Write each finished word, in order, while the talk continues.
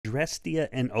Adrestia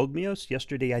and Ogmios.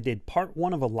 Yesterday I did part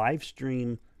 1 of a live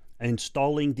stream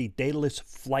installing the dataless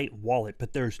flight wallet,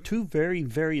 but there's 2 very,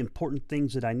 very important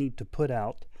things that I need to put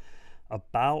out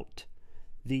about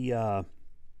the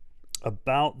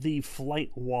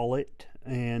flight wallet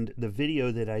and the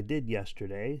video that I did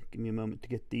yesterday. Give me a moment to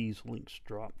get these links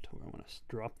dropped where I want to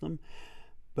drop them.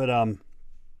 But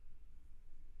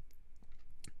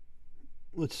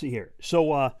let's see here.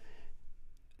 So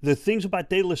the things about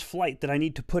dataless flight that I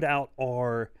need to put out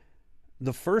are,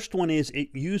 the first one is it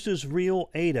uses real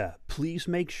ADA. Please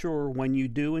make sure when you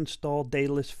do install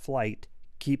dataless flight,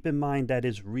 keep in mind that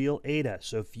is real ADA.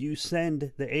 So if you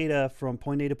send the ADA from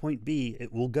point A to point B,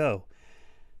 it will go.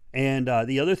 And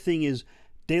the other thing is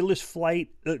dataless flight,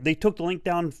 they took the link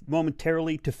down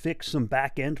momentarily to fix some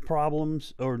back-end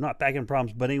problems, or not back-end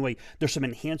problems, but anyway, there's some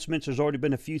enhancements. There's already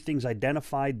been a few things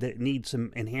identified that need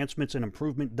some enhancements and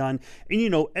improvement done. And, you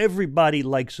know, everybody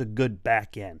likes a good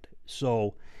back-end.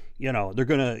 So, you know, they're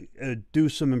going to do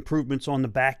some improvements on the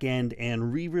back-end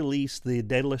and re-release the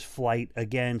dataless flight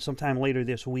again sometime later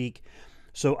this week.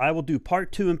 So I will do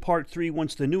part 2 and part 3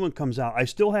 once the new one comes out. I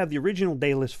still have the original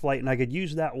dataless flight, and I could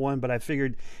use that one, but I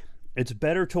figured it's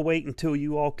better to wait until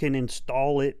you all can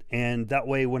install it, and that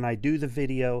way when I do the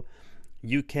video,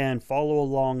 you can follow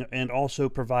along and also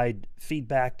provide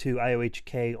feedback to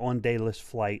IOHK on dataless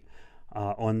flight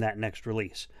on that next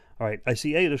release. All right, I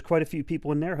see, hey, there's quite a few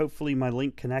people in there. Hopefully my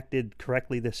link connected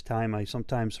correctly this time. I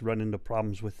sometimes run into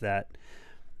problems with that,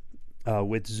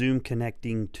 with Zoom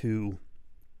connecting to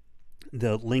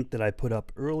the link that I put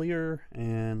up earlier.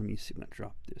 And let me see, I'm going to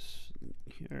drop this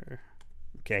here.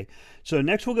 Okay, so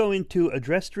next we'll go into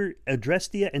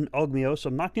Adrestia and Ogmios. So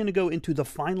I'm not going to go into the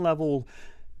fine level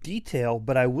detail,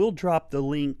 but I will drop the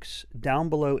links down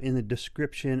below in the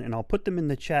description, and I'll put them in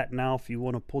the chat now if you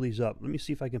want to pull these up. Let me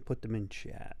see if I can put them in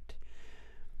chat.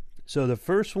 So the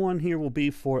first one here will be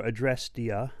for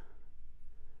Adrestia,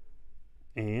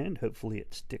 and hopefully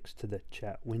it sticks to the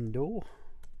chat window.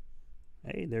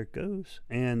 Hey, there it goes.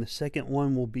 And the second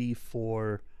one will be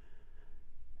for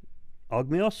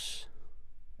Ogmios.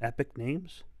 Epic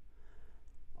names.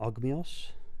 Ogmios.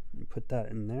 Let me put that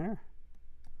in there.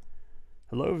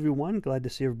 Hello, everyone. Glad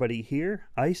to see everybody here.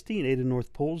 Ice-T and Ada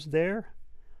North Pole's there.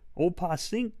 Old Pa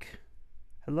Sink.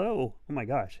 Hello. Oh, my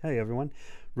gosh. Hey, everyone.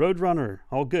 Roadrunner.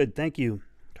 All good. Thank you.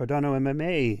 Cardano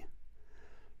MMA.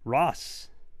 Ross.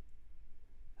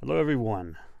 Hello,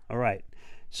 everyone. All right.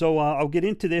 So I'll get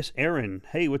into this. Aaron.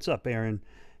 Hey, what's up, Aaron?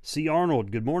 C.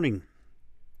 Arnold. Good morning.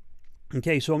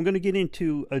 Okay, so I'm going to get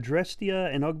into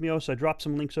Adrestia and Ogmios. I dropped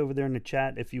some links over there in the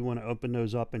chat if you want to open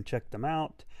those up and check them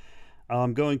out.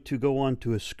 I'm going to go on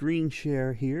to a screen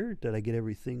share here. Did I get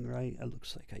everything right? It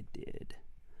looks like I did.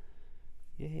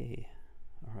 Yay.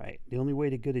 All right. The only way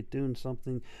to get good at doing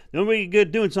something, the only way you get good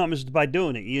at doing something is by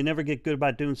doing it. You never get good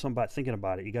about doing something by thinking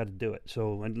about it. You got to do it.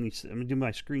 So I'm going to do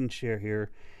my screen share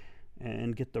here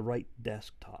and get the right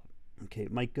desktop. Okay,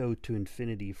 it might go to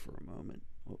infinity for a moment.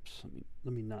 Oops,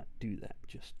 let me not do that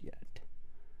just yet.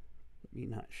 Let me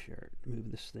not share it. Move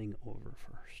this thing over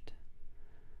first.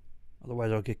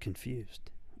 Otherwise I'll get confused.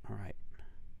 All right.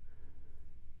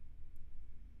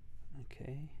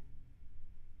 Okay.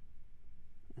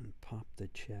 And pop the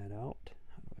chat out.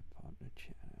 How do I pop the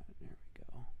chat out? There we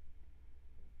go.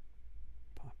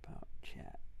 Pop out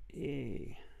chat.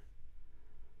 Yay.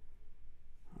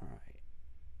 All right.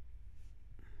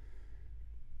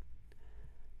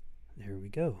 There we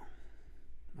go.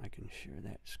 I can share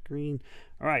that screen.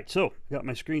 All right, so I got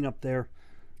my screen up there,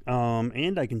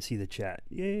 and I can see the chat.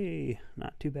 Yay,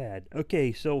 not too bad.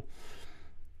 Okay, so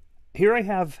here I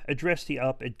have Adrestia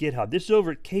up at GitHub. This is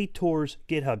over at KtorZ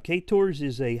GitHub. KtorZ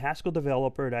is a Haskell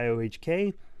developer at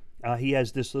IOHK. He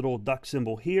has this little duck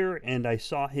symbol here, and I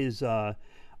saw his on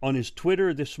his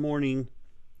Twitter this morning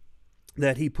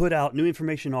that he put out new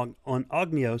information on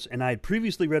Ogmios, and I had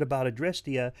previously read about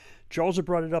Adrestia. Charles had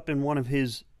brought it up in one of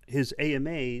his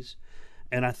AMAs,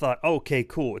 and I thought, okay,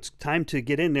 cool, it's time to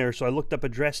get in there. So I looked up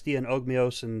Adrestia and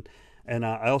Ogmios, and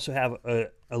I also have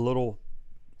a little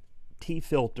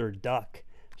T-filter duck,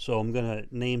 so I'm going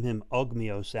to name him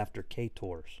Ogmios after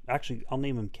KtorZ. Actually, I'll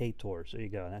name him KtorZ. There you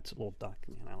go. That's a little duck,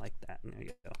 man. I like that. There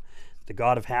you go. The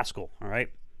god of Haskell, all right?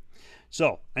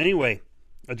 So, anyway,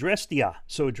 Adrestia.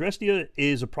 So Adrestia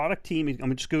is a product team.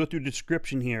 I'm just going to go through the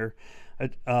description here.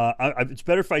 It's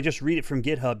better if I just read it from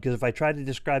GitHub, because if I try to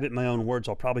describe it in my own words,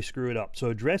 I'll probably screw it up.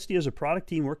 So Adrestia is a product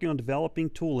team working on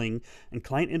developing tooling and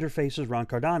client interfaces around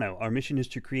Cardano. Our mission is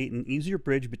to create an easier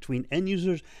bridge between end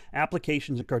users,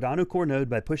 applications, and Cardano core node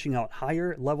by pushing out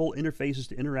higher level interfaces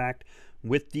to interact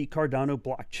with the Cardano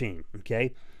blockchain.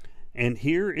 Okay, and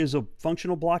here is a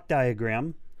functional block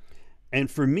diagram. And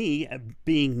for me,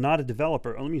 being not a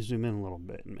developer, let me zoom in a little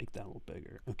bit and make that a little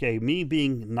bigger. Okay, me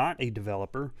being not a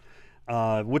developer,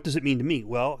 what does it mean to me?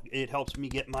 Well, it helps me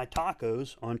get my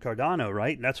tacos on Cardano,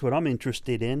 right? That's what I'm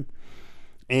interested in.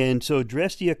 And so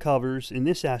Adrestia covers, in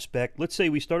this aspect, let's say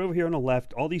we start over here on the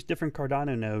left, all these different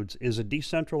Cardano nodes is a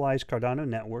decentralized Cardano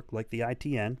network like the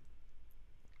ITN.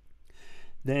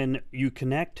 Then you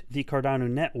connect the Cardano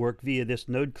network via this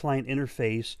node client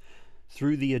interface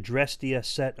through the Adrestia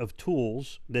set of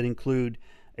tools that include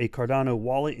a Cardano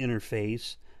wallet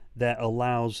interface that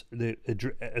allows,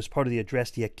 as part of the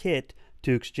Adrestia kit,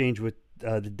 to exchange with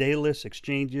the Daedalus,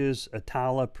 exchanges,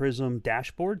 Atala, Prism,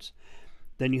 dashboards.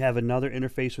 Then you have another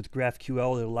interface with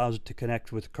GraphQL that allows it to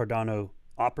connect with Cardano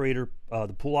operator,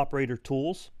 the pool operator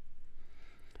tools.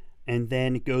 And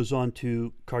then it goes on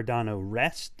to Cardano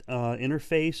REST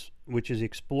interface, which is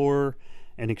Explorer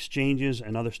and exchanges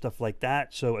and other stuff like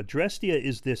that. So Adrestia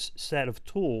is this set of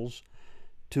tools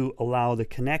to allow the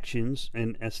connections,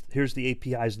 and here's the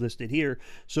APIs listed here.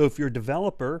 So if you're a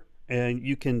developer, and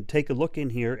you can take a look in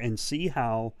here and see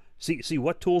how see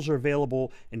what tools are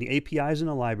available in the APIs and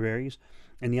the libraries.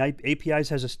 And the APIs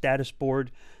has a status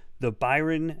board. The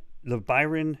Byron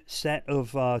set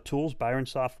of tools, Byron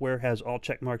software, has all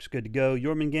check marks good to go.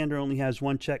 Jormungandr only has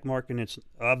one check mark, and it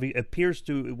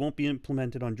won't be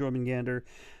implemented on Jormungandr,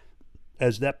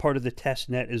 as that part of the test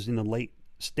net is in the late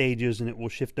stages, and it will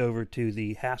shift over to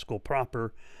the Haskell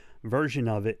proper version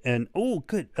of it. And oh,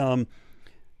 good,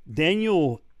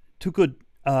 Daniel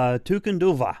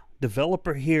Tukundova,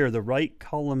 developer here. The right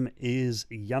column is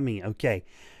yummy. Okay.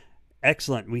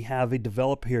 Excellent. We have a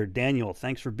developer here. Daniel,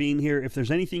 thanks for being here. If there's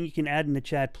anything you can add in the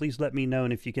chat, please let me know.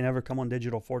 And if you can ever come on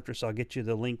Digital Fortress, I'll get you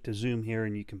the link to Zoom here,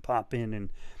 and you can pop in and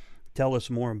tell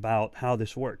us more about how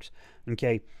this works.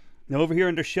 Okay. Now over here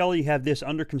under Shell, you have this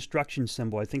under construction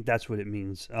symbol. I think that's what it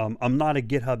means. I'm not a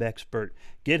GitHub expert.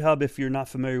 GitHub, if you're not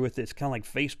familiar with it, it's kind of like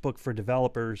Facebook for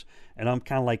developers, and I'm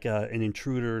kind of like an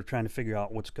intruder trying to figure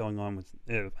out what's going on with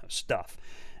stuff.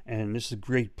 And this is a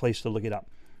great place to look it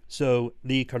up. So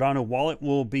the Cardano wallet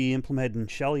will be implemented in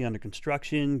Shell under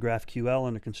construction, GraphQL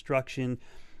under construction.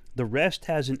 The REST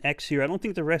has an X here. I don't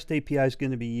think the REST API is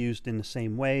going to be used in the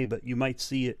same way, but you might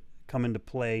see it come into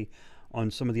play on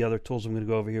some of the other tools. I'm going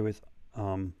to go over here with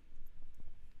Ogmios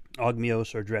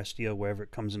or Adrestia, wherever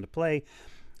it comes into play.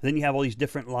 Then you have all these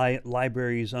different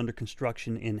libraries under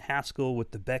construction in Haskell,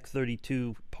 with the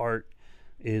Beck32 part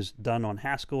is done on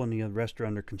Haskell, and the rest are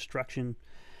under construction.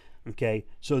 Okay,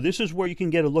 so this is where you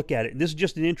can get a look at it. This is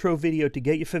just an intro video to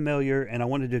get you familiar, and I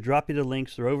wanted to drop you the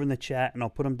links. They're over in the chat, and I'll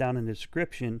put them down in the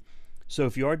description. So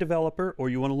if you are a developer, or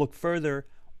you want to look further,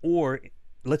 or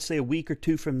let's say a week or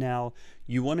two from now,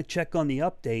 you want to check on the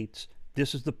updates,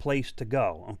 this is the place to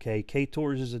go. Okay,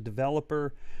 KtorZ is a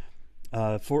developer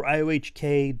for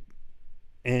IOHK,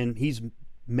 and he's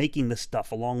making this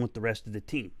stuff along with the rest of the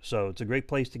team. So it's a great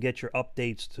place to get your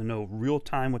updates, to know real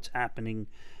time what's happening.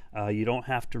 You don't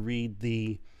have to read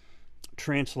the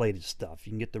translated stuff.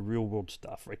 You can get the real world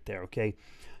stuff right there, okay?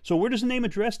 So where does the name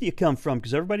Adrestia come from?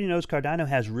 Because everybody knows Cardano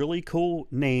has really cool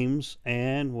names,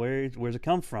 and where's it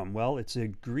come from? Well, it's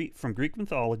from Greek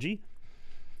mythology.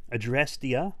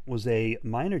 Adrestia was a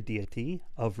minor deity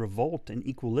of revolt and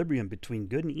equilibrium between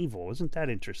good and evil. Isn't that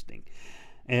interesting?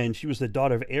 And she was the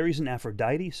daughter of Ares and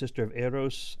Aphrodite, sister of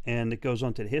Eros, and it goes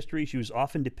on to the history. She was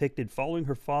often depicted following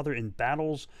her father in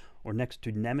battles or next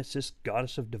to Nemesis,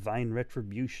 goddess of divine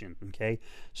retribution. Okay,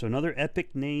 so another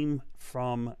epic name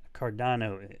from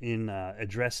Cardano in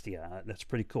Adrestia. That's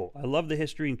pretty cool. I love the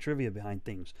history and trivia behind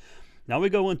things. Now we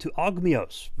go into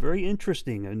Ogmios. Very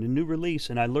interesting, and a new release,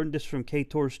 and I learned this from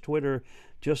KtorZ Twitter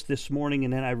just this morning,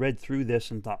 and then I read through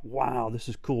this and thought, wow, this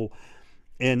is cool.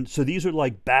 And so these are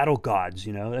like battle gods,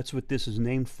 you know, that's what this is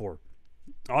named for.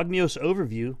 Ogmios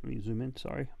overview. Let me zoom in,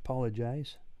 sorry,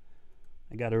 apologize.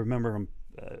 I got to remember I'm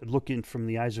looking from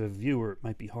the eyes of a viewer, it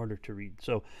might be harder to read.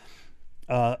 So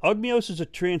Ogmios is a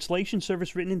translation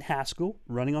service written in Haskell,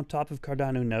 running on top of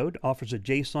Cardano node, offers a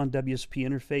JSON WSP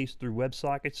interface through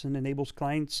WebSockets, and enables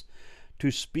clients to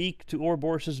speak to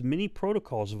Ouroboros' many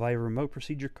protocols via remote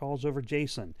procedure calls over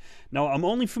JSON. Now, I'm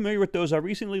only familiar with those. I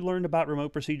recently learned about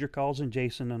remote procedure calls and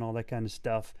JSON and all that kind of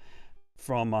stuff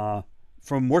from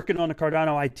working on the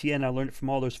Cardano ITN. I learned it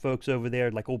from all those folks over there,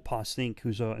 like old Pa Sync,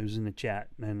 who's in the chat,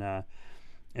 and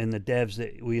the devs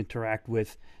that we interact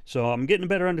with. So I'm getting a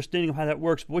better understanding of how that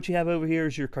works. But what you have over here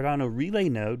is your Cardano relay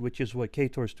node, which is what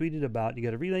KtorZ tweeted about. You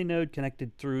got a relay node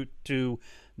connected through to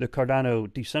the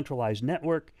Cardano decentralized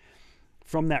network.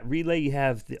 From that relay, you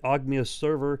have the Ogmios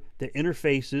server that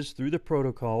interfaces through the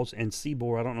protocols and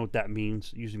CBOR. I don't know what that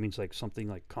means. It usually means like something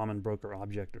like common broker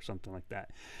object or something like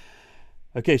that.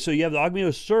 Okay, so you have the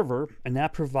Ogmios server, and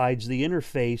that provides the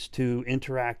interface to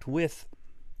interact with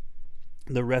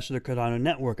the rest of the Cardano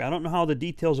network. I don't know how the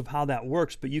details of how that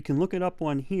works, but you can look it up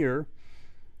on here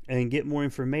and get more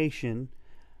information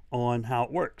on how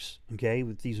it works, okay,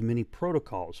 with these mini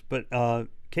protocols. But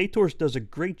KtorZ does a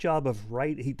great job of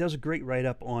he does a great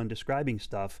write-up on describing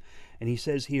stuff, and he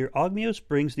says here, Ogmios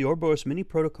brings the Ouroboros mini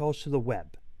protocols to the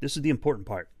web. This is the important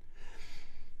part.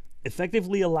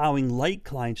 Effectively allowing light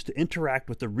clients to interact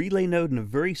with the relay node in a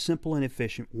very simple and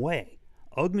efficient way.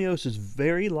 Ogmios is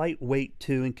very lightweight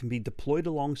too and can be deployed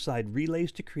alongside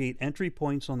relays to create entry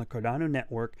points on the Cardano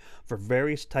network for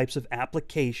various types of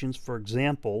applications, for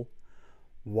example,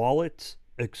 wallets,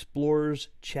 explorers,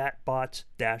 chatbots,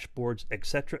 dashboards,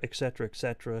 etc., etc.,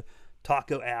 etc.,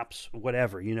 taco apps,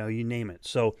 whatever, you know, you name it.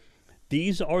 So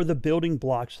these are the building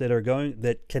blocks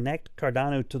that connect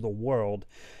Cardano to the world.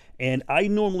 And I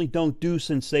normally don't do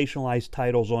sensationalized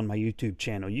titles on my YouTube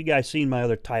channel. You guys seen my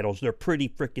other titles. They're pretty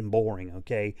freaking boring,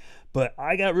 okay? But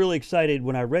I got really excited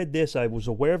when I read this. I was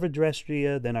aware of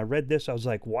Adrestia. Then I read this. I was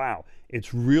like, wow,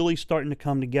 it's really starting to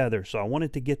come together. So I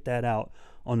wanted to get that out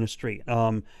on the street.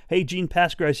 Hey, Gene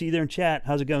Pasker, I see you there in chat.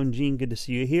 How's it going, Gene? Good to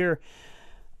see you here.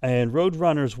 And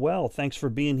Roadrunner as well. Thanks for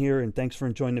being here, and thanks for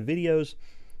enjoying the videos.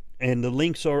 And the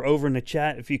links are over in the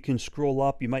chat. If you can scroll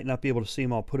up, you might not be able to see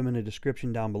them. I'll put them in the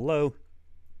description down below.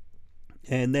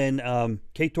 And then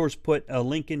KtorZ put a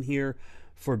link in here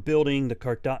for building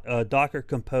the Docker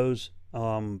Compose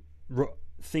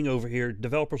thing over here.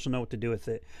 Developers will know what to do with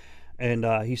it.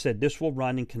 And he said this will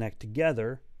run and connect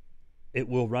together. It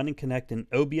will run and connect an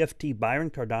OBFT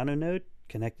Byron Cardano node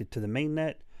connected to the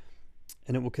mainnet.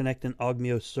 And it will connect an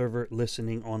Ogmios server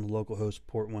listening on the localhost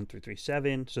port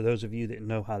 1337. So those of you that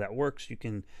know how that works, you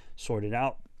can sort it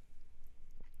out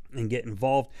and get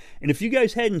involved. And if you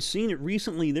guys hadn't seen it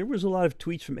recently, there was a lot of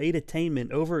tweets from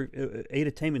Adatainment over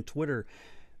Adatainment Twitter.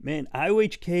 Man,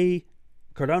 IOHK,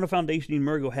 Cardano Foundation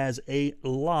Emergo has a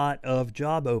lot of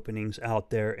job openings out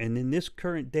there. And in this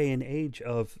current day and age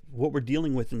of what we're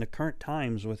dealing with in the current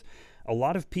times, with a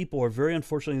lot of people are very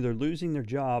unfortunately, they're losing their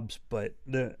jobs, but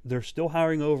they're still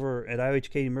hiring over at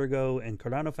IOHK Emergo and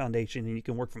Cardano Foundation, and you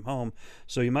can work from home.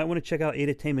 So you might want to check out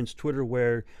Adatainment's Twitter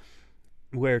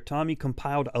where Tommy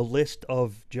compiled a list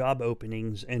of job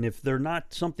openings, and if they're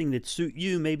not something that suit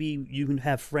you, maybe you can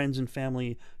have friends and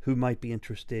family who might be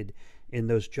interested in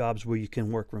those jobs where you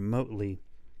can work remotely,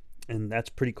 and that's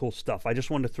pretty cool stuff. I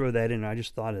just wanted to throw that in. I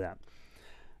just thought of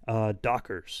that.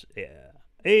 Dockers, yeah.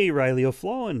 Hey, Riley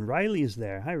O'Flawn. Riley is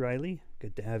there. Hi, Riley.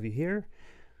 Good to have you here.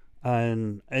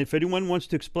 And if anyone wants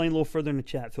to explain a little further in the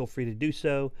chat, feel free to do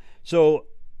so. So,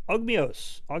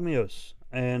 Ogmios.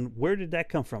 And where did that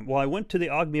come from? Well, I went to the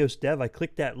Ogmios dev. I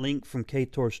clicked that link from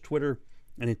KtorZ Twitter,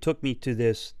 and it took me to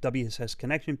this WSS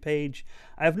connection page.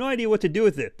 I have no idea what to do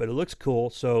with it, but it looks cool.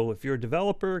 So if you're a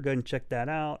developer, go ahead and check that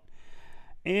out.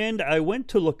 And I went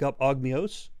to look up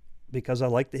Ogmios because I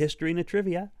like the history and the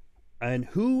trivia. And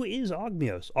who is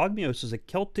Ogmios? Ogmios is a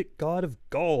Celtic god of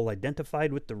Gaul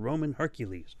identified with the Roman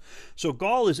Hercules. So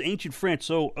Gaul is ancient France.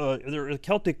 So they're a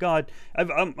Celtic god.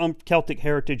 I'm Celtic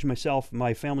heritage myself.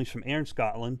 My family's from Ayr,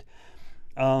 Scotland.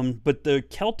 But the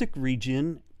Celtic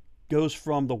region goes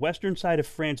from the western side of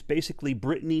France, basically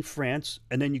Brittany, France,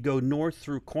 and then you go north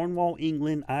through Cornwall,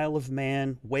 England, Isle of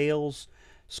Man, Wales,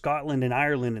 Scotland, and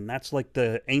Ireland, and that's like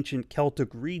the ancient Celtic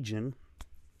region.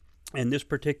 And this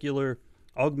particular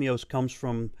Ogmios comes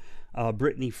from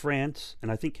Brittany, France, and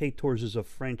I think KtorZ is of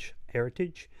French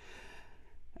heritage.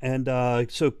 And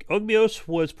so Ogmios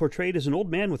was portrayed as an old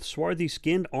man with swarthy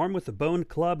skin, armed with a bone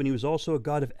club, and he was also a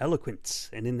god of eloquence.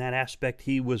 And in that aspect,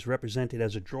 he was represented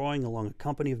as a drawing along a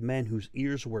company of men whose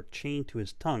ears were chained to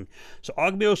his tongue. So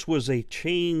Ogmios was a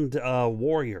chained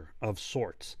warrior of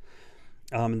sorts.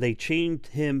 They chained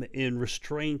him in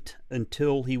restraint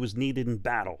until he was needed in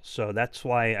battle. So that's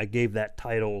why I gave that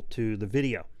title to the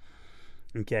video.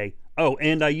 Okay. Oh,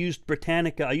 and I used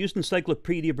Britannica. I used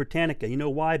Encyclopedia Britannica. You know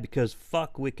why? Because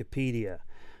fuck Wikipedia.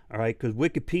 All right? Because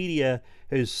Wikipedia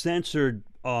has censored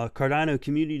Cardano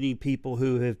community people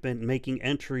who have been making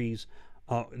entries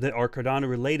that are Cardano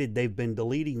related. They've been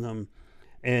deleting them.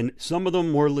 And some of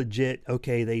them were legit.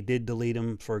 Okay, they did delete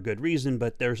them for a good reason,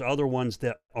 but there's other ones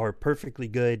that are perfectly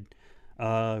good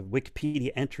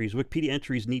Wikipedia entries. Wikipedia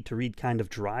entries need to read kind of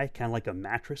dry, kind of like a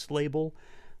mattress label,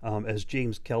 as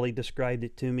James Kelly described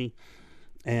it to me.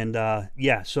 And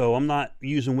yeah, so I'm not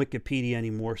using Wikipedia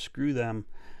anymore. Screw them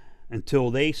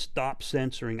until they stop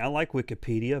censoring. I like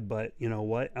Wikipedia, but you know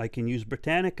what? I can use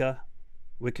Britannica.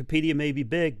 Wikipedia may be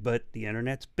big, but the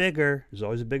internet's bigger. There's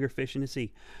always a bigger fish in the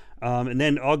sea. And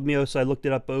then Ogmios, I looked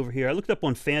it up over here. I looked it up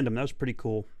on Fandom. That was pretty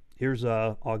cool. Here's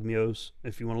Ogmios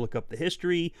if you want to look up the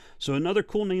history. So another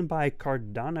cool name by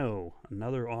Cardano.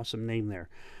 Another awesome name there.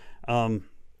 All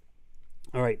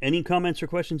right, any comments or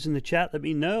questions in the chat, let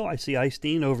me know. I see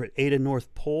Eystein over at Ada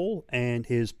North Pole, and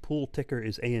his pool ticker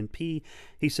is ANP.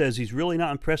 He says he's really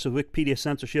not impressed with Wikipedia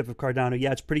censorship of Cardano.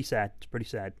 Yeah, it's pretty sad. It's pretty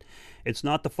sad. It's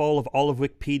not the fault of all of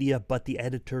Wikipedia, but the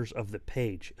editors of the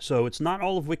page. So it's not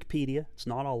all of Wikipedia. It's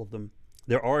not all of them.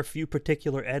 There are a few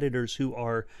particular editors who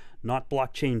are not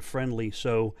blockchain friendly,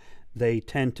 so they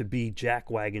tend to be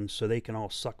jackwagons, so they can all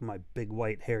suck my big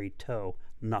white hairy toe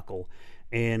knuckle.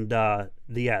 And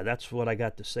yeah, that's what I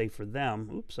got to say for them.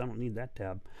 Oops, I don't need that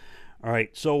tab. All right,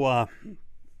 so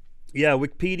yeah,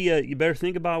 Wikipedia, you better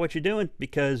think about what you're doing,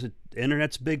 because the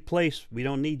internet's a big place. We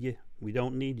don't need you. We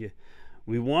don't need you.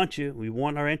 We want you. We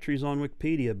want our entries on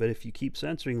Wikipedia, but if you keep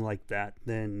censoring like that,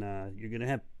 then you're going to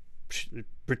have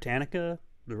Britannica,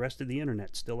 the rest of the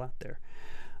internet still out there.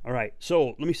 All right, so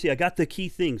let me see. I got the key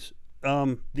things.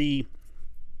 The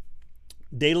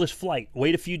dataless flight.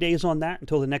 Wait a few days on that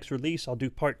until the next release. I'll do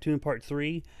part 2 and part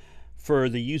 3 for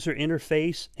the user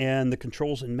interface and the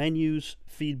controls and menus,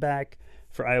 feedback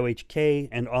for IOHK,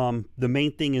 and the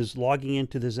main thing is logging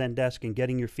into the Zendesk and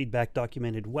getting your feedback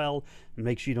documented well, and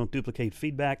make sure you don't duplicate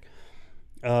feedback.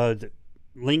 The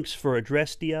links for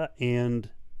Adrestia and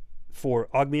for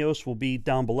Ogmios will be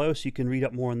down below, so you can read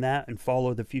up more on that and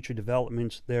follow the future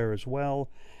developments there as well.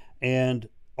 And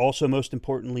also, most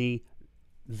importantly,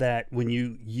 that when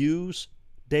you use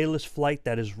dataless flight,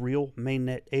 that is real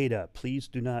mainnet ADA. Please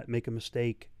do not make a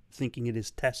mistake thinking it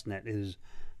is testnet. It is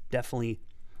definitely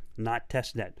not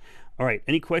testnet. All right,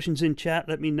 any questions in chat,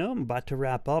 let me know. I'm about to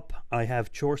wrap up. I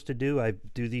have chores to do. I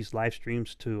do these live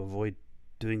streams to avoid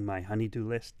doing my honey-do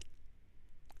list.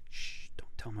 Shh,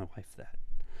 don't tell my wife that.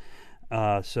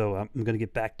 So I'm going to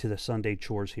get back to the Sunday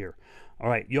chores here. All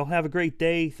right, y'all have a great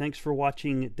day. Thanks for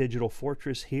watching Digital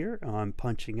Fortress here. I'm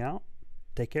punching out.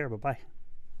 Take care. Bye-bye.